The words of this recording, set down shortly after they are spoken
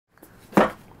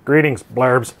Greetings,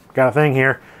 blurbs. Got a thing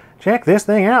here. Check this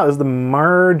thing out. This is the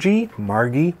Margi,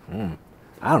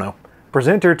 I don't know,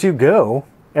 Presenter-to-Go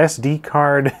SD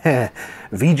card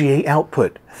VGA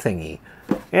output thingy.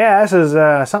 Yeah, this is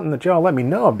something that y'all let me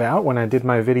know about when I did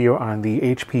my video on the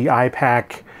HP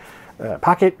iPaq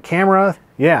pocket camera.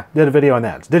 Yeah, did a video on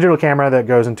that. It's a digital camera that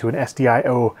goes into an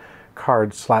SDIO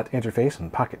card slot interface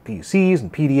and pocket PCs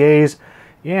and PDAs.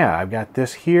 Yeah, I've got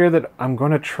this here that I'm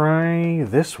going to try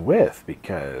this with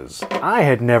because I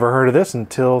had never heard of this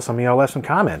until some of y'all left some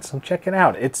comments. So check it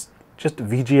out. It's just a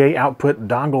VGA output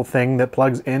dongle thing that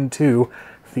plugs into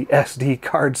the SD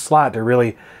card slot, or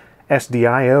really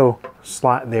SDIO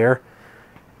slot there,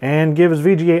 and gives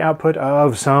VGA output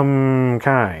of some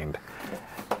kind.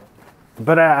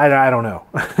 But I don't know.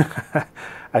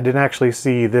 I didn't actually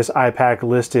see this iPaq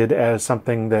listed as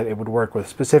something that it would work with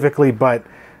specifically, but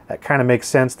that kind of makes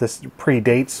sense. This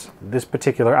predates this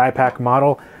particular iPaq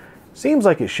model. Seems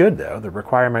like it should, though. The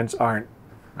requirements aren't,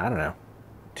 I don't know,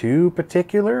 too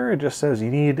particular. It just says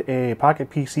you need a Pocket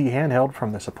PC handheld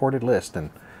from the supported list,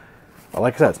 and well,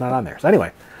 like I said, it's not on there. So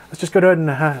anyway, let's just go ahead and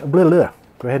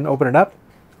go ahead and open it up.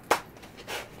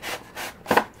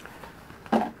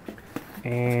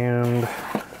 And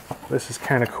this is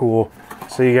kind of cool.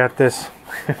 So you got this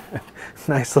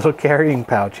nice little carrying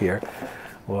pouch here.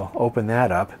 We'll open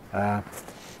that up. It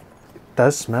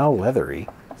does smell leathery,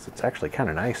 so it's actually kind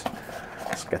of nice.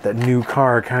 It's got that new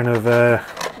car kind of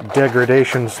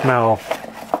degradation smell.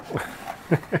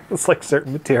 It's like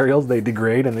certain materials, they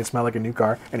degrade and they smell like a new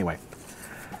car. Anyway,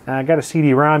 I got a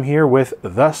CD-ROM here with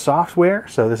the software.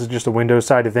 So this is just the Windows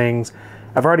side of things.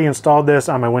 I've already installed this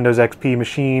on my Windows XP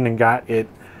machine and got it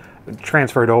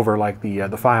transferred over, like the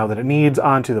file that it needs,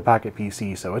 onto the Pocket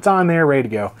PC. So it's on there, ready to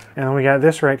go. And then we got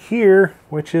this right here,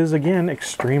 which is, again,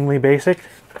 extremely basic.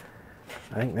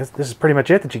 I think this is pretty much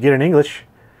it that you get in English.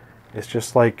 It's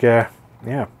just like, yeah,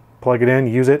 plug it in,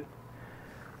 use it.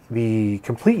 The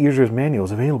complete user's manual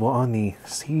is available on the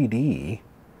CD.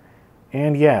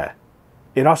 And yeah,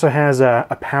 it also has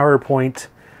a PowerPoint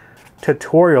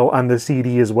tutorial on the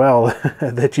CD as well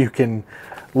that you can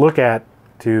look at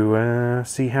to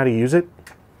see how to use it.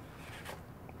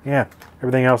 Yeah,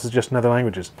 everything else is just in other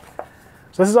languages.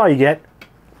 So this is all you get.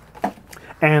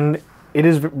 And it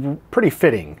is pretty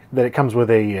fitting that it comes with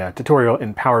a tutorial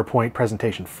in PowerPoint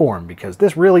presentation form, because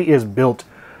this really is built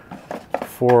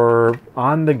for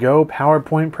on-the-go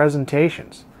PowerPoint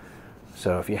presentations.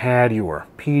 So if you had your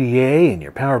PDA and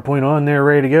your PowerPoint on there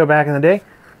ready to go back in the day,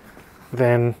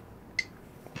 then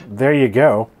there you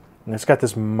go. And it's got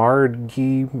this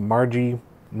Margi.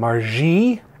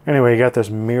 Anyway, you got this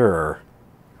mirror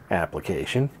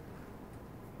application.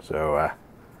 So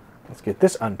let's get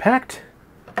this unpacked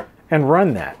and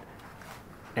run that.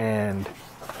 And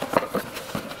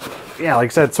yeah, like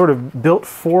I said, sort of built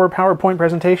for PowerPoint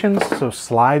presentations, so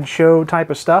slideshow type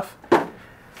of stuff.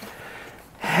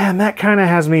 And that kind of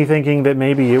has me thinking that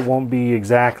maybe it won't be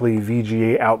exactly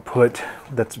VGA output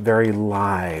that's very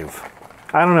live.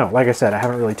 I don't know. Like I said, I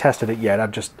haven't really tested it yet.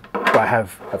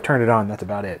 I've turned it on. That's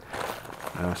about it.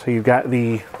 So you've got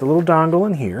the little dongle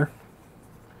in here,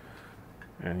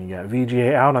 and you got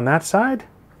VGA out on that side,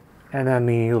 and then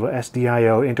the little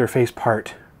SDIO interface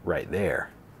part right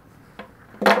there.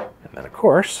 And then, of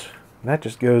course, that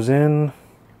just goes in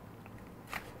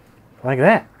like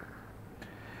that.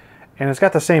 And it's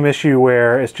got the same issue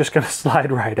where it's just going to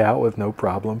slide right out with no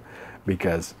problem,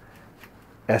 because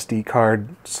SD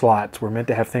card slots were meant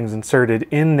to have things inserted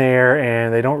in there,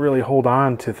 and they don't really hold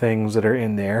on to things that are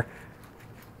in there.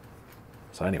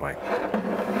 So anyway,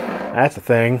 that's the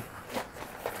thing.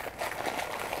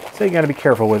 So you got to be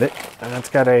careful with it. And it's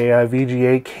got a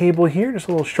VGA cable here, just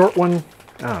a little short one.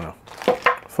 I don't know,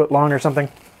 a foot long or something.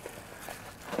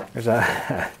 There's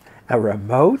a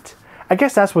remote. I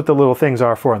guess that's what the little things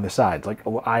are for on the sides, like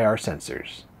IR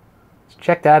sensors. So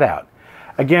check that out.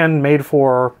 Again, made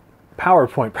for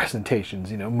PowerPoint presentations,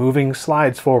 you know, moving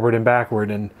slides forward and backward,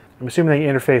 and I'm assuming they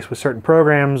interface with certain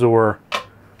programs or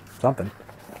something.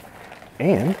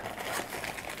 And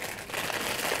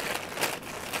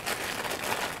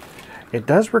it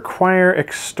does require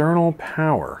external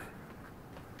power.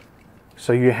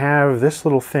 So you have this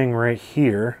little thing right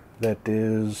here that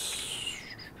is,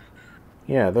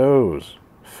 yeah, those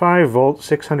 5 volt,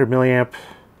 600 milliamp,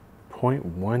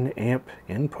 0.1 amp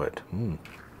input.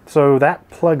 So that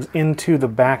plugs into the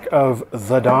back of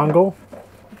the dongle.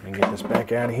 Let me get this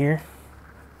back out of here.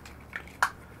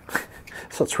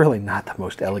 So it's really not the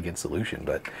most elegant solution,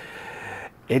 but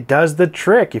it does the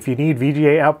trick. If you need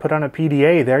VGA output on a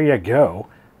PDA, there you go.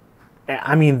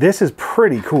 I mean, this is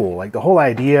pretty cool. Like, the whole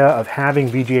idea of having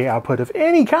VGA output of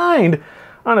any kind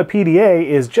on a PDA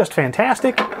is just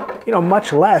fantastic, you know,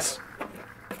 much less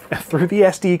through the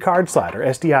SD card slot, or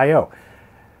SDIO.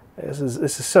 This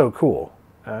is so cool.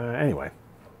 Anyway,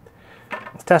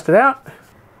 let's test it out.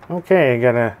 Okay, I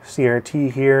got a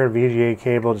CRT here, VGA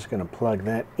cable, just gonna plug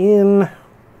that in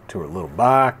to a little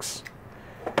box.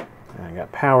 And I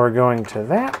got power going to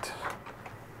that.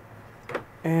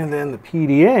 And then the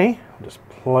PDA, I'll just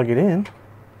plug it in.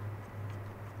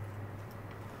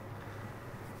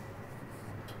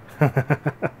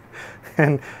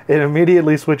 And it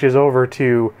immediately switches over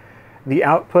to the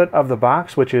output of the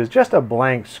box, which is just a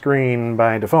blank screen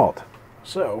by default.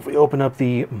 So if we open up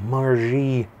the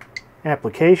Margi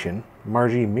application,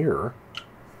 Margi Mirror,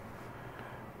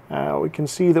 we can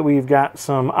see that we've got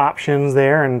some options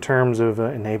there in terms of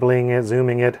enabling it,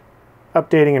 zooming it,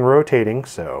 updating and rotating.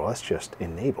 So let's just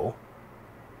enable.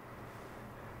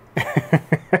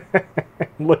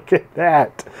 Look at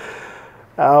that.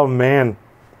 Oh man,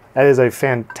 that is a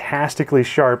fantastically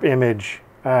sharp image.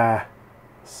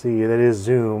 See, that is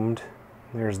zoomed.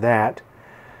 There's that.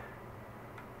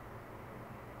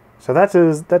 So that's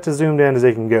as zoomed in as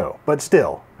they can go. But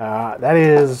still, that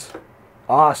is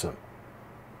awesome.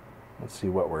 Let's see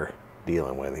what we're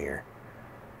dealing with here.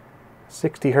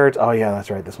 60 hertz. Oh yeah,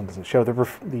 that's right. This one doesn't show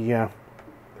the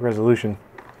resolution.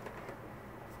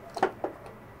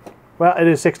 Well, it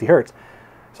is 60 hertz.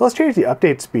 So let's change the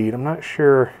update speed. I'm not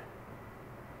sure.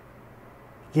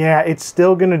 Yeah, it's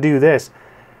still going to do this.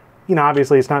 You know,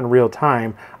 obviously it's not in real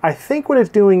time. I think what it's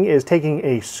doing is taking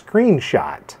a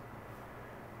screenshot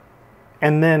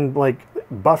and then like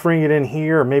buffering it in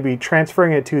here, or maybe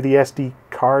transferring it to the SD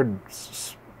card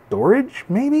storage,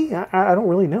 maybe? I don't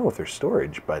really know if there's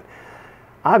storage, but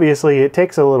obviously it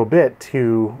takes a little bit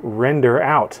to render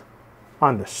out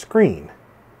on the screen.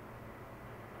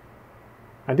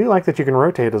 I do like that you can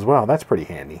rotate as well. That's pretty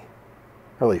handy.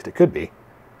 Or at least it could be.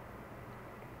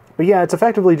 But yeah, it's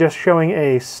effectively just showing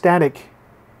a static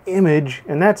image,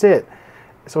 and that's it.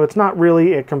 So it's not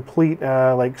really a complete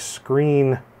like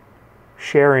screen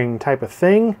sharing type of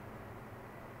thing.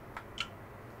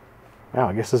 Wow,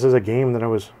 I guess this is a game that I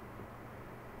was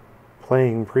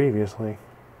playing previously.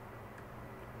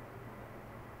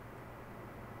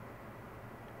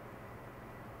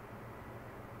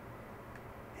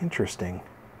 Interesting.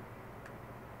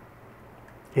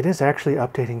 It is actually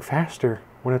updating faster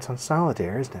when it's on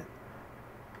solitaire, isn't it?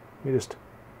 You just...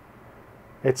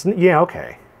 It's... Yeah,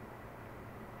 okay.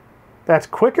 That's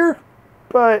quicker,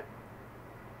 but...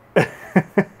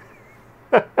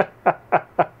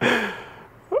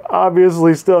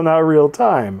 obviously still not real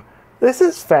time. This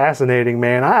is fascinating,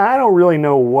 man. I don't really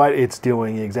know what it's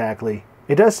doing exactly.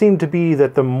 It does seem to be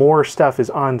that the more stuff is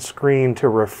on screen to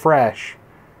refresh,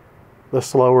 the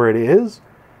slower it is.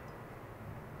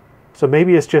 So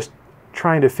maybe it's just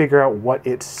trying to figure out what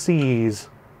it sees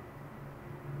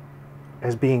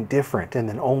as being different and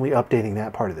then only updating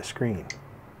that part of the screen.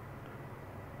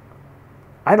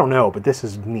 I don't know, but this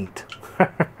is neat.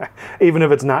 Even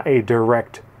if it's not a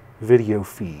direct video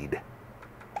feed.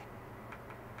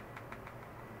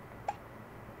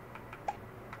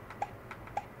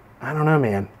 I don't know,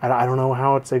 man. I don't know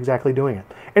how it's exactly doing it.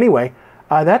 Anyway,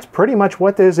 that's pretty much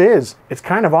what this is. It's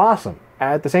kind of awesome.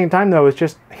 At the same time, though, it's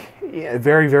just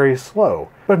very, very slow.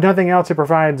 But if nothing else, it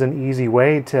provides an easy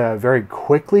way to very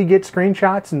quickly get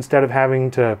screenshots instead of having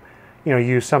to, you know,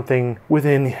 use something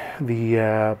within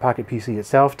the Pocket PC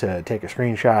itself to take a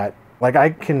screenshot. Like, I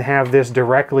can have this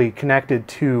directly connected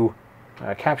to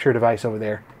a capture device over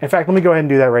there. In fact, let me go ahead and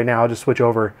do that right now. I'll just switch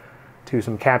over to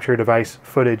some capture device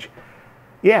footage.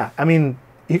 Yeah, I mean,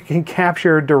 you can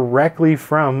capture directly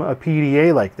from a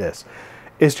PDA like this.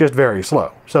 It's just very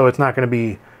slow, so it's not going to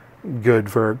be good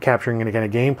for capturing any kind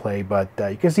of gameplay, but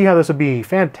you can see how this would be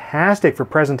fantastic for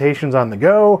presentations on the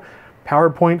go,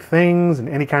 PowerPoint things, and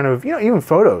any kind of, you know, even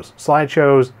photos,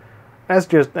 slideshows. That's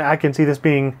just, I can see this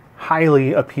being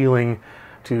highly appealing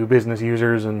to business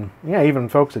users and, yeah, even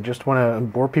folks that just want to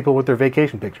bore people with their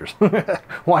vacation pictures.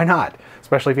 Why not?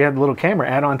 Especially if you have the little camera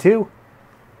add-on too.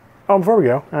 Oh, before we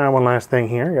go, one last thing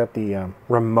here. I got the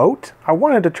remote. I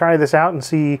wanted to try this out and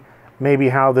see maybe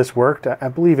how this worked. I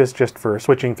believe it's just for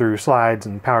switching through slides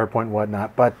and PowerPoint and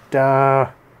whatnot, but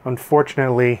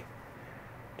unfortunately,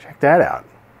 check that out.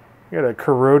 You got a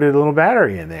corroded little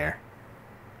battery in there.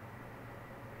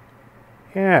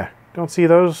 Yeah, don't see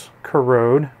those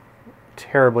corrode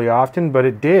terribly often, but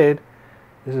it did.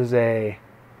 This is a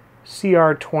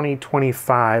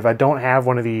CR2025. I don't have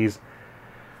one of these,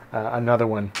 another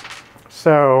one.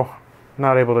 So, I'm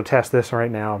not able to test this right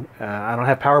now. I don't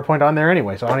have PowerPoint on there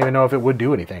anyway, so I don't even know if it would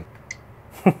do anything.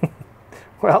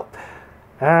 Well,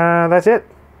 that's it.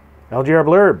 LGR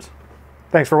Blurbs.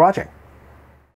 Thanks for watching.